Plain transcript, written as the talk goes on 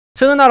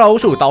生到了无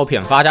数刀片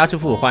发家致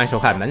富，欢迎收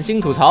看萌新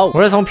吐槽，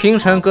我是从平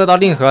成割到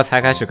令和才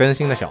开始更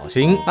新的小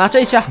新。这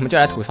一期我们就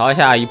来吐槽一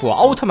下一部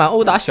奥特曼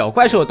殴打小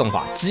怪兽的动画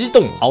《机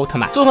动奥特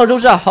曼》。众所周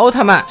知奥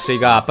特曼是一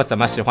个不怎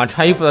么喜欢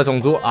穿衣服的种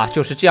族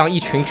就是这样一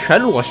群全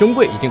裸兄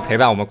贵，已经陪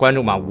伴我们观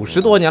众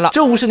50多年了。这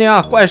50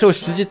年怪兽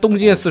袭击东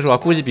京的次数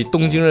估计比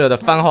东京热的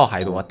番号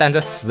还多，但这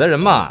死的人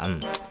嘛，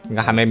应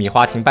该还没米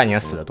花亭半年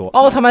死的多。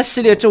奥特曼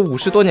系列这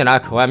50多年来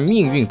可谓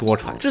命运多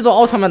舛，制作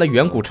奥特曼的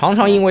远古常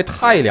常因为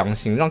太良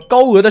心，让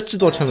高额的制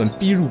作成本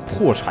逼入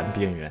破产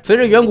边缘。随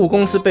着远古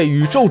公司被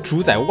宇宙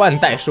主宰万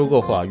代收购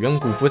后远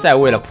古不再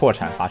为了破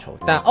产发愁，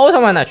但奥特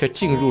曼呢却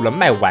进入了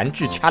卖玩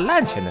具掐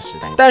烂钱的时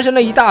代，诞生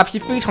了一大批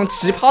非常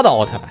奇葩的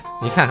奥特曼。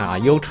你看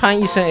看有穿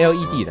一身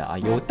LED 的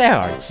有戴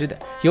耳机的，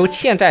有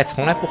欠债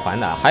从来不还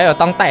的，还要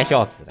当带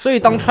孝子。所以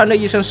当穿着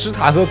一身史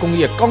塔克工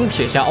业钢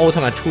铁侠奥特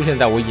曼出现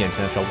在我眼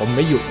前的时候，我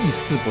没有一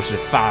丝不适，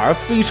反而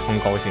非常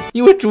高兴，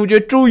因为主角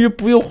终于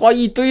不用花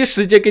一堆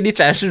时间给你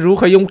展示如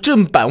何用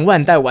正版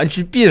万代玩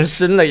具变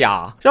身了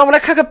呀。让我们来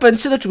看看本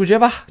期的主角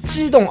吧。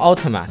机动奥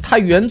特曼，它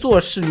原作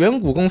是远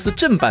古公司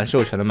正版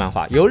授权的漫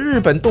画，由日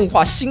本动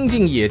画新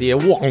晋野爹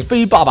网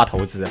飞爸爸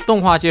投资，动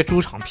画界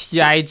主场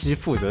PIG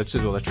负责制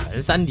作的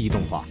纯 3D 动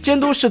画，监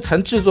督是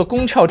曾制作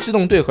宫壳机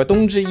动队和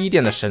东之伊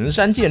甸的神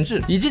山健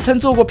治，以及曾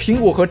做过苹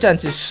果核战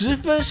记十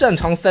分擅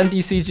长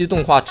 3D CG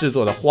动画制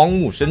作的荒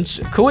木伸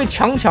矢，可谓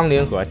强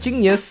联合，今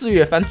年4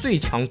月番最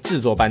强制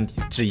作班底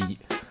之一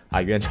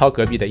远超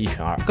隔壁的1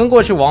拳2。跟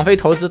过去网飞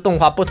投资动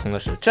画不同的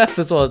是，这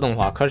次做的动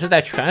画可是在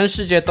全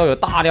世界都有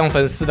大量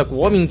粉丝的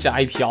国民级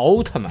IP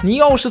奥特曼。你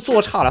要是做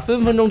差了，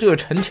分分钟就有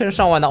成千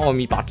上万的奥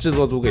迷把制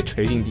作组给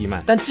锤进地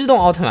幔。但机动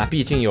奥特曼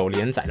毕竟有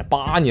连载了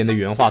8年的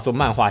原画做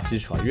漫画基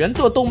础，原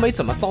作都没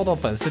怎么遭到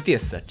粉丝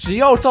diss， 只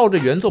要照着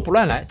原作不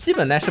乱来，基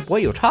本呢是不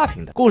会有差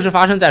评的。故事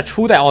发生在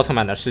初代奥特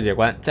曼的世界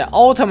观，在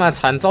奥特曼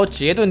惨遭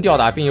杰顿吊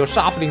打并由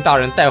沙弗林大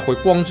人带回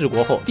光之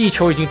国后，地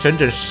球已经整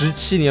整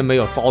17年没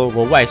有遭到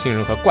过外星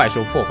人和怪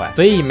兽破坏，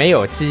所以没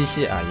有机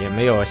械也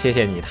没有谢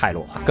谢你泰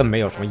罗更没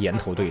有什么岩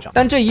头队长。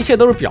但这一切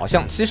都是表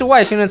象，其实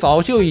外星人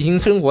早就已经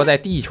生活在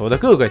地球的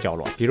各个角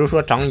落，比如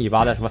说长尾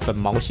巴的什么粉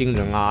毛星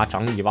人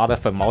长尾巴的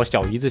粉毛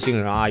小姨子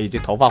星人以及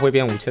头发会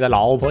变武器的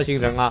老婆星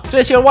人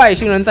这些外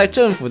星人在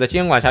政府的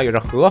监管下有着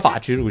合法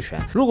居住权。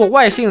如果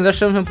外星人的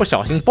身份不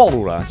小心暴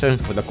露了，政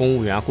府的公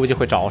务员估计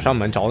会找上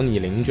门找你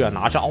邻居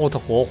拿着奥特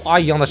火花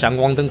一样的闪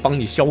光灯帮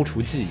你消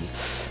除记忆。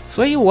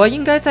所以我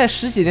应该在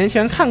10几年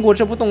前看过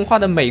这部动画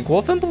的美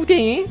国分部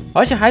电影，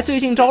而且还最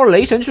近招了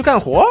雷神去干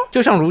活。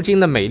就像如今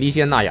的美利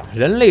坚那样，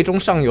人类中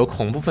尚有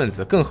恐怖分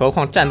子，更何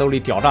况战斗力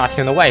屌炸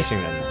天的外星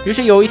人呢？于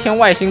是有一天，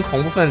外星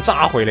恐怖分子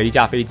炸毁了一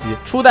架飞机。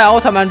初代奥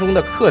特曼中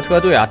的克特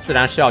队自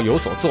然是要有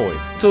所作为。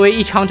作为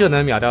一枪就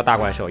能秒掉大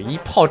怪兽，一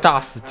炮炸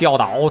死吊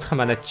打奥特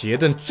曼的杰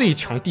顿最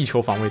强地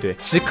球防卫队，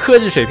其科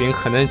技水平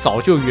可能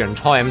早就远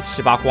超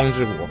M78 光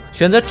之国。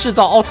选择制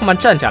造奥特曼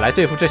战甲来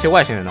对付这些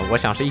外星人呢，我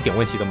想是一点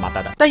问题都没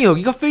得的。但有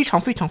一个非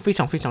常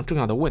重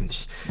要的问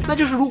题，那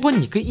就是如果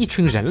你跟一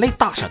群人类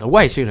大小的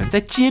外星人在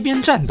街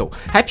边战斗，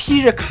还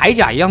披着铠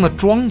甲一样的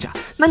装甲，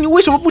那你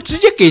为什么不直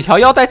接给条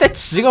腰带，再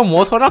骑个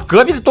摩托，让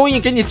隔壁的东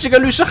印给你寄个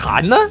律师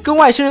函呢？跟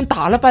外星人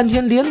打了半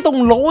天，连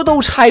栋楼都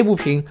拆不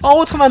平，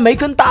奥特曼没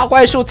跟大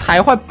怪兽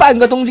踩坏半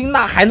个东京，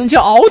那还能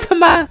叫奥特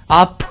曼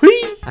呸！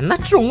那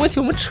这种问题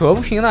我们扯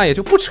不平呢，也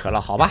就不扯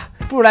了，好吧？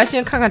不如来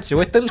先看看几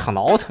位登场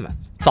的奥特曼。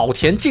早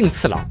田敬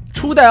次郎，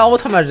初代奥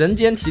特曼人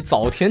间体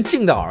早田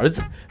敬的儿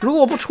子。如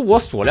果不出我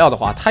所料的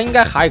话，他应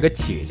该还有一个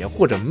姐姐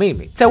或者妹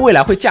妹，在未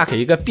来会嫁给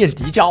一个变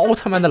迪迦奥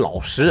特曼的老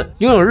师，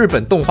拥有日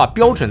本动画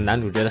标准男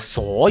主角的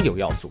所有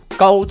要素。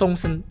高中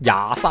生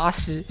亚沙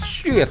西，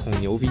血统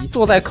牛逼，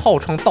坐在靠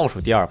窗倒数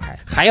第2排，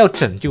还要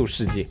拯救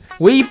世界。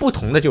唯一不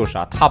同的就是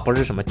他不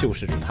是什么救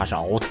世主，他是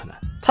奥特曼。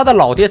他的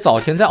老爹早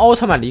田在奥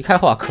特曼离开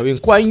后可谓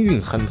官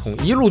运亨通，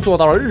一路做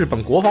到了日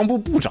本国防部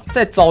部长。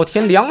在早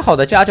田良好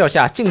的家教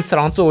下，敬次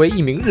郎作为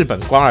一名日本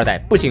官2代，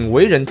不仅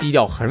为人低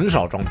调，很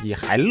少装逼，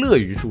还乐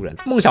于助人，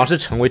梦想是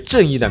成为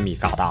正义的米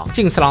嘎达。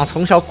敬次郎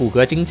从小骨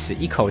骼惊奇，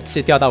一口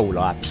气掉到5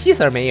楼屁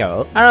事儿没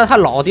有。按照他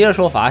老爹的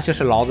说法，就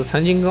是老子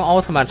曾经跟奥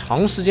特曼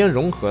长时间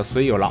融合，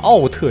所以有了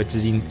奥特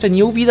基因。这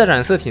牛逼的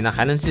染色体呢，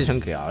还能继承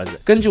给儿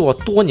子。根据我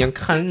多年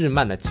看日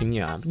漫的经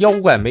验妖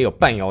怪没有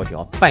半妖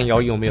条，半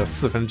妖又没有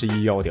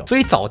1/4妖条，所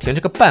以早田这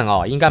个半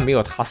奥应该没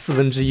有他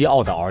1/4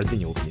奥的儿子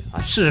牛逼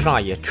事实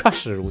上也确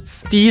实如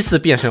此。第一次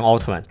变身奥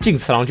特曼，敬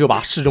次郎就把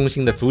市中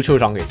心的足球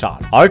场给炸了，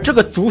而这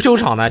个足球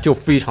场呢就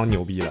非常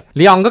牛逼了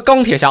，2个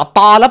钢铁侠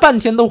打了半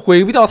天都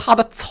毁不掉他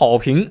的草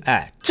坪。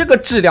这个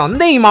质量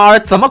内马尔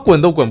怎么滚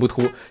都滚不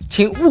秃，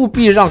请务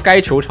必让该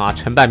球场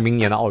承办明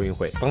年的奥运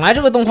会。本来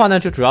这个动画呢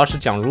就主要是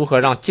讲如何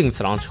让敬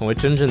次郎成为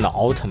真正的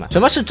奥特曼。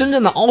什么是真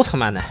正的奥特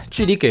曼呢？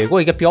剧里给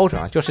过一个标准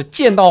就是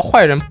见到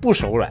坏人不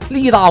手软，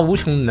力大无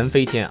穷能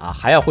飞天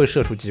还要会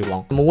射出激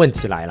光。那么问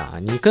题来了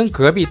你跟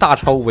隔壁大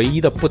超唯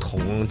一的不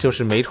同就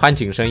是没穿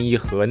紧身衣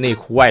和内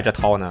裤外着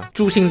掏呢。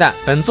朱星蛋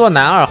本作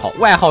男2号，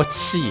外号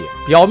七爷，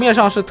表面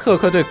上是特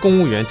科队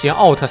公务员兼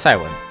奥特赛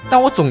文，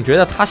但我总觉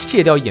得他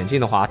卸掉眼镜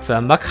的话，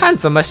怎么看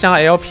怎么像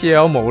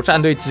LPL 某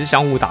战队吉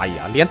祥物打野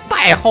啊，连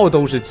代号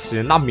都是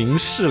7，那明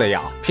示了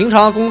呀。平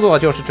常的工作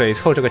就是嘴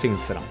臭这个近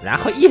次郎，然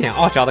后一脸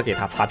傲娇的给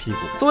他擦屁股。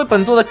作为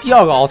本作的第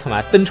2个奥特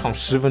曼，登场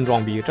十分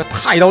装逼，这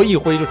太刀一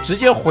挥就直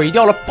接毁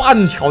掉了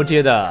半条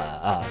街的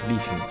沥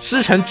青，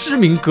师承知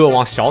名歌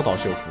王小岛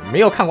秀夫。没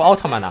有看过奥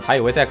特曼呢，还以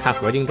为在看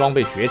合金装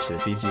备崛起的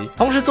CG。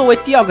同时，作为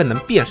第2个能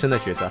变身的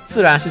角色，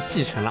自然是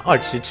继承了2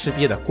期吃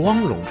瘪的光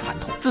荣传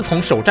统。自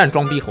从首战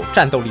装逼后，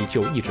战斗力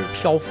就一直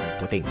漂浮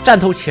不定，战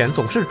斗前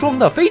总是装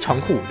得非常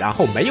酷，然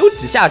后没有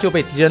几下就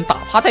被敌人打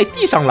趴在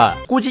地上了。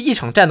估计一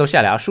场战斗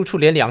下来啊，输出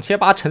连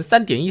2800乘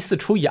3.14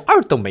除以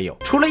2都没有，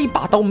除了一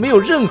把刀，没有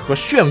任何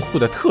炫酷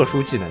的特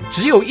殊技能，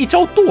只有一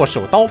招剁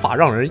手刀法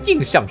让人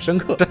印象深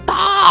刻。这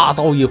大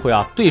刀一挥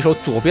啊，对手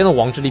左边的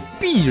王之力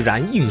必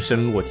然应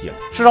声落地了。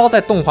这招在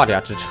动画里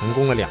啊只成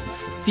功了2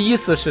次，第一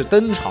次是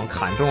登场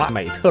砍中了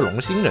美特龙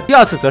星人，第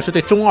2次则是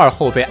对中2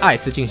后辈艾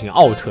斯进行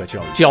奥特教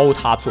育，教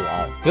他做奥。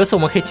由此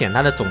我们可以简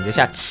单的总结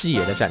下七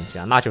爷的战绩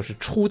啊，那就是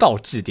出道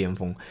即巅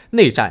峰，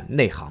内战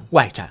内行，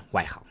外战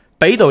外行。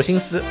北斗星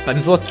司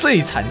本作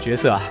最惨角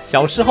色啊，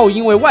小时候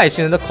因为外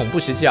星人的恐怖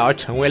袭击而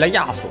成为了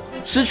亚索，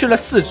失去了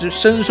4肢，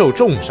身受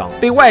重伤，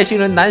被外星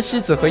人南希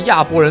子和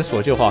亚波人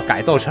所救后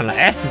改造成了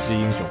S 级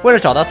英雄。为了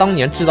找到当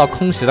年制造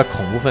空袭的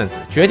恐怖分子，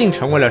决定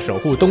成为了守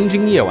护东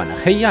京夜晚的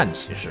黑暗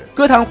骑士。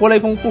歌坛活雷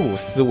锋布鲁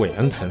斯·韦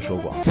恩曾说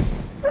过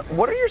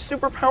What are your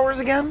superpowers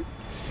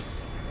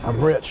again?I'm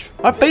rich.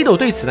 而北斗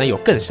对此呢有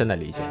更深的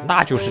理解，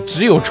那就是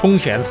只有充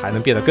钱才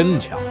能变得更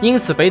强。因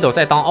此北斗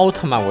在当奥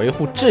特曼维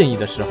护正义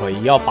的时候，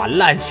也要把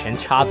烂钱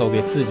掐走，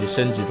给自己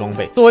升级装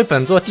备。作为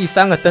本作第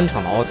3个登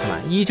场的奥特曼，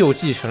依旧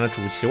继承了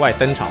主其外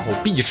登场后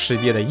必吃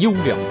瘪的优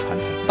良传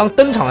统。当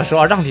登场的时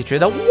候让你觉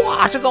得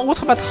哇，这个奥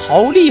特曼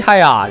好厉害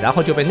啊，然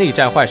后就被内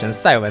战坏神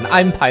赛文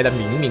安排的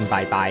明明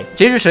白白。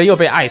结局时又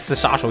被艾斯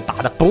杀手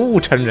打得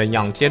不成人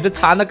样，简直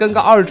惨得跟个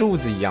2柱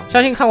子一样。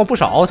相信看过不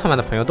少奥特曼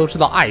的朋友都知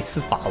道艾斯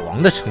法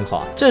王的称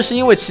号，正是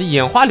因为其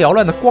眼花缭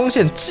乱的光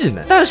线技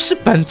能。但是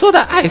本作的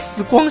艾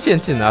斯光线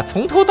技能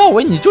从头到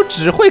尾你就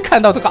只会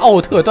看到这个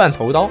奥特断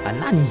头刀啊，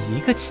那你一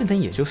个技能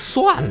也就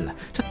算了，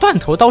这断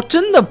头刀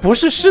真的不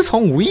是师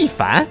从吴亦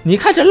凡。你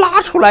看这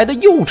拉出来的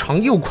又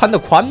长又宽的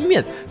宽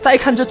面，再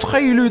看这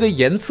翠绿的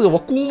颜色，我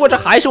估摸着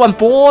还是碗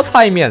菠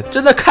菜面，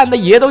真的看的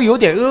爷都有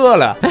点饿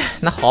了。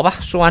那好吧，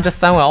说完这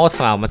3位奥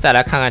特曼，我们再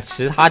来看看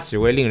其他几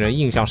位令人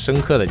印象深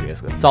刻的角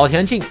色。早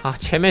田进啊，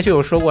前面就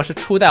有说过是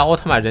初代奥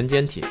特曼人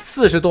间体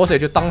，40多岁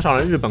就当上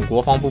了日本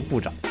国防部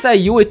部长。在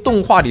一位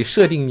动画里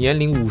设定年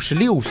龄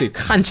56岁，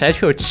看起来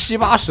却有70、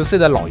80岁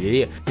的老爷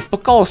爷，你不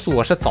告诉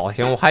我是早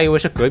田，我还以为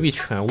是隔壁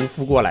犬巫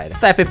夫过来的。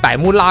再被百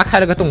慕拉开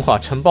了个动画，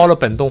承包了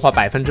本动画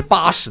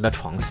80%的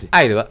床戏。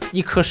艾德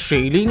一颗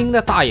水灵灵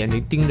的大眼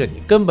睛盯着你，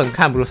根本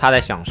看不出他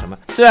在想什么。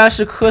虽然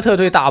是科特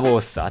队大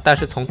boss 啊，但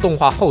是从动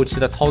画后期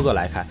的操作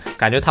来看，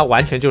感觉他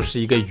完全就是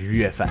一个愉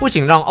悦饭。不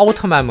仅让奥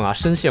特曼们啊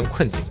深陷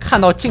困境，看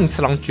到近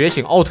次郎觉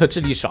醒奥特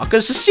智力时啊，更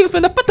是兴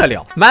奋的不得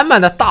了，满满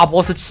的大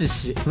boss 气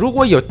息。如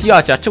果有第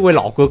2集，这位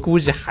老哥估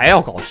计还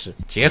要搞事。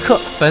杰克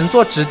本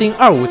作指定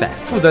25载，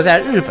负责在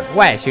日本、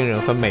外星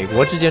人和美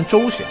国之间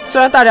周旋。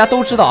虽然大家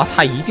都知道啊，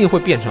他一定会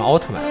变成奥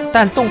特曼，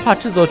但动画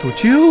制作组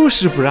就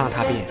是不让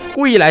他变，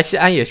故意来袭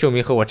安野秀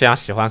明和我这样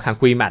喜欢看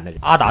龟满的人。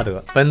阿达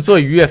德本作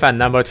愉悦饭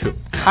No.2，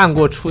 看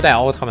过初代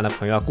奥特曼的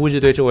朋友估计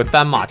对这位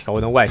斑马条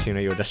纹的外星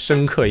人有着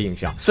深刻印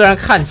象。虽然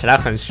看起来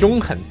很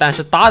凶狠，但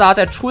是达达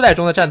在初代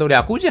中的战斗力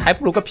估计还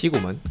不如个皮古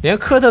门，连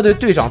科特队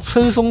队长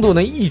村松都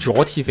能一脚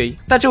踢飞。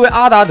但这位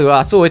阿达德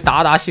啊，作为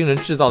达达星人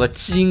制造的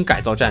基因改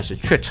造战士，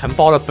却承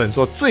包了本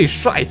作最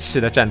帅气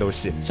的战斗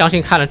系。相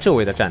信看了这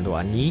位的战斗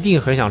啊，你一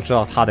定很想知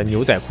道他的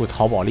牛仔裤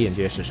淘宝链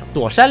接是什么。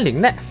佐山绫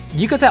奈，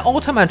一个在奥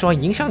特曼中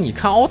影响你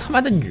看奥特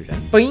曼的女人，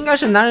本应该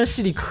是男人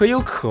系里可有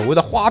可无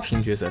的花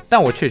瓶角色，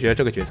但我却觉得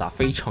这个角色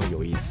非常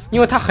有意思，因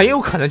为他很有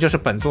可能就是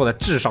本作的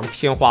智商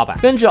天花板。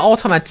根据奥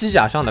特曼机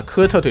甲上的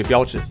科特队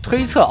标志，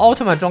推测奥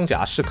特曼装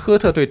甲是科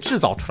特队制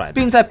造出来的，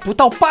并在不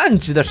到半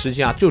集的时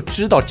间啊就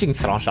知道近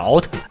次郎是奥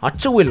特曼。而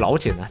这位老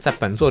姐呢，在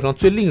本作中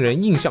最令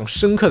人印象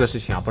深刻的事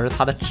情啊，不是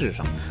她的智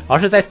商，而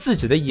是在自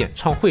己的演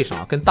唱会上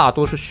啊，跟大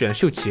多数选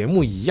秀节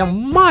目一样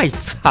卖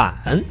惨。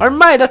而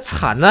卖的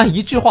惨呢，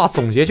一句话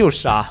总结就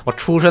是啊，我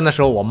出生的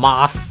时候我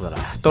妈死了，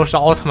都是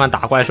奥特曼打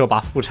怪兽把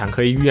妇产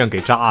科医院给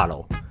炸了。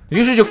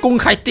于是就公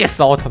开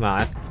diss 奥特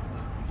曼。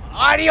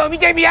あれを見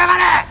てみやが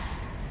れ！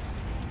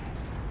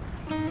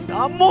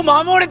何も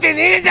守れて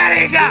ねえじゃ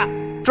ねえか！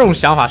这种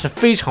想法是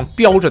非常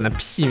标准的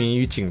屁民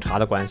与警察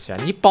的关系啊！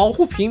你保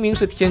护平民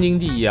是天经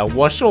地义啊，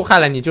我受害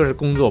了你就是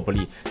工作不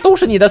力，都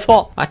是你的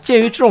错啊！鉴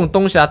于这种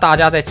东西啊，大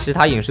家在其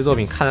他影视作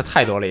品看的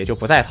太多了，也就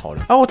不再讨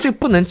论。而我最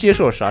不能接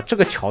受的是啊，这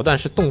个桥段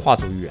是动画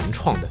组原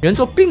创的，原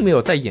作并没有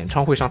在演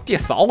唱会上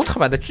diss 奥特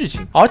曼的剧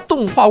情，而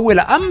动画为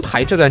了安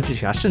排这段剧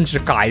情啊，甚至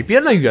改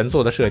编了原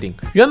作的设定。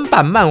原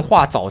版漫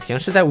画早田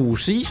是在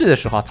51岁的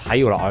时候啊，才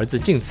有了儿子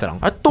近次郎，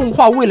而动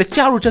画为了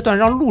加入这段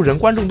让路人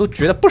观众都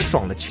觉得不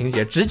爽的情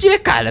节，直接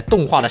改改了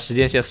动画的时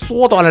间线，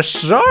缩短了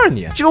12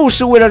年，就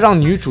是为了让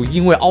女主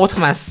因为奥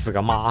特曼死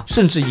个妈，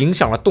甚至影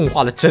响了动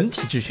画的整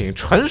体剧情，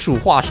纯属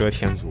画蛇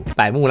添足。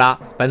百慕拉，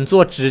本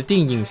作指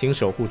定隐形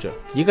守护者，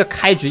一个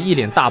开局一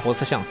脸大波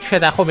斯像，却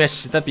在后面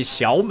洗得比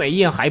小美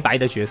艳还白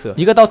的角色，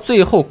一个到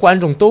最后观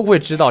众都会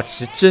知道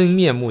其真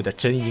面目的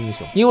真英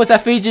雄。因为在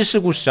飞机事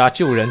故时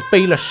救人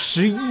背了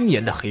11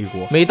年的黑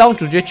锅，每当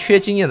主角缺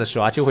经验的时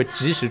候就会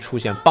及时出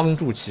现帮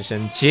助其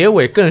升级，结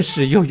尾更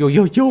是又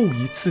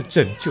一次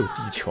拯救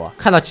地球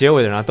看到结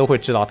尾的人都会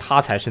知道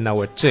他才是那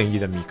位正义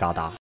的米嘎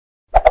达。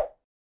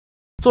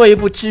作为一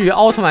部基于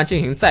奥特曼进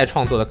行再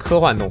创作的科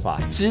幻动画，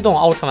机动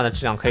奥特曼的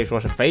质量可以说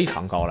是非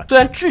常高了。虽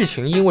然剧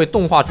情因为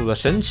动画组的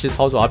神奇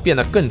操作而变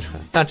得更蠢，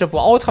但这部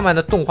奥特曼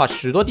的动画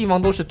许多地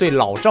方都是对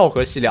老昭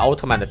和系列奥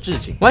特曼的致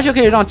敬，完全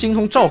可以让精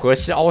通昭和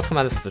系奥特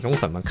曼的死忠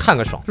粉们看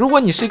个爽。如果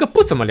你是一个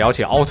不怎么了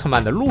解奥特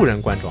曼的路人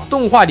观众，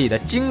动画里的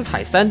精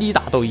彩 3D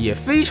打斗也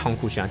非常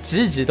酷炫，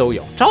集集都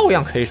有，照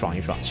样可以爽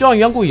一爽。希望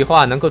远古以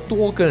后能够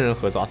多跟人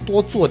合作，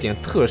多做点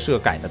特摄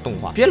改的动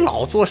画，别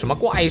老做什么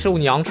怪兽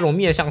娘这种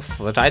面向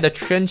死宅的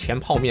圈钱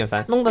泡面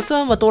番，弄得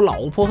这么多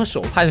老婆和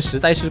手判，实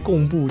在是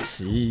供不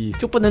起。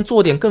就不能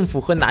做点更符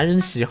合男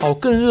人喜好、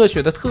更热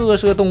血的特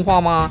摄动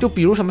画吗？就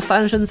比如什么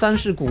三生三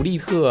世古力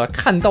特，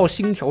看到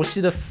星条西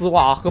的丝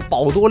袜和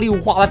宝多六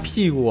花的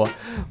屁股，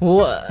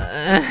我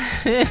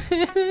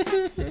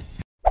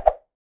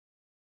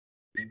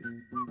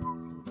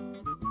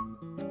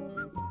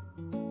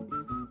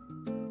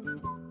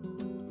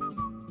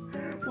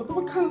他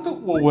妈看到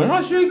我闻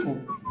上去一股，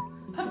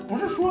他不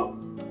是说。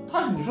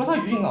你说它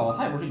鱼腥啊，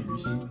它也不是鱼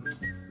腥，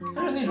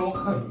它是那种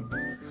很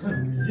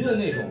迷的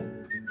那种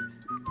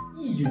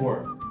异味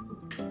儿。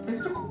哎，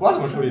这苦瓜怎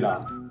么处理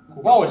的？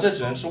苦瓜我这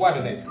只能吃外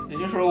面那层。也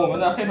就是说，我们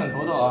的黑粉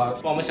头头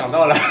帮我们想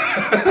到了，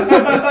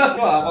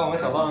帮我们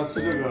想到了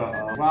吃这个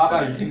瓜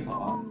拌鱼腥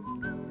草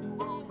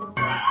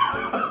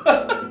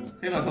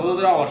黑粉头头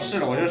都让我试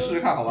了，我就试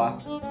试看，好吧？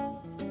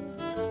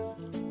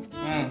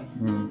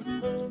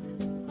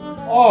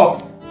哦，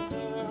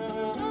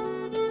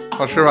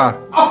好吃吧？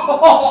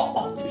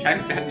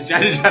你夹，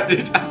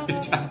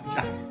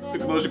这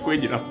个都是归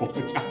你的，我不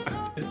夹。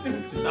对不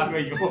起大哥，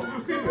以后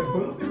黑粉头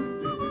头，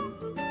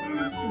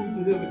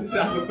对不起，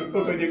下次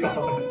不跟你搞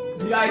了，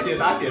你爱写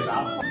啥写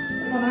啥。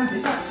浩南别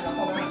下棋了，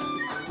浩南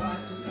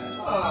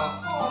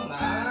浩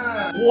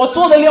南，我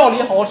做的料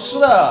理好吃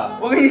的，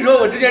我跟你说，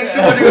我之前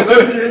吃过这个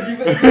东西，你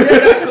别敢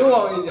坑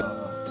我，我跟你讲。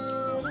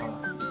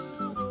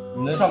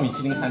你能上米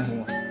其林餐厅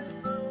吗？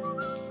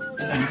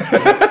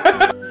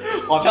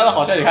好掐的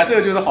好掐，你看这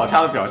个就是好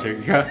掐的表情，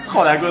你看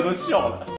浩南哥都笑了。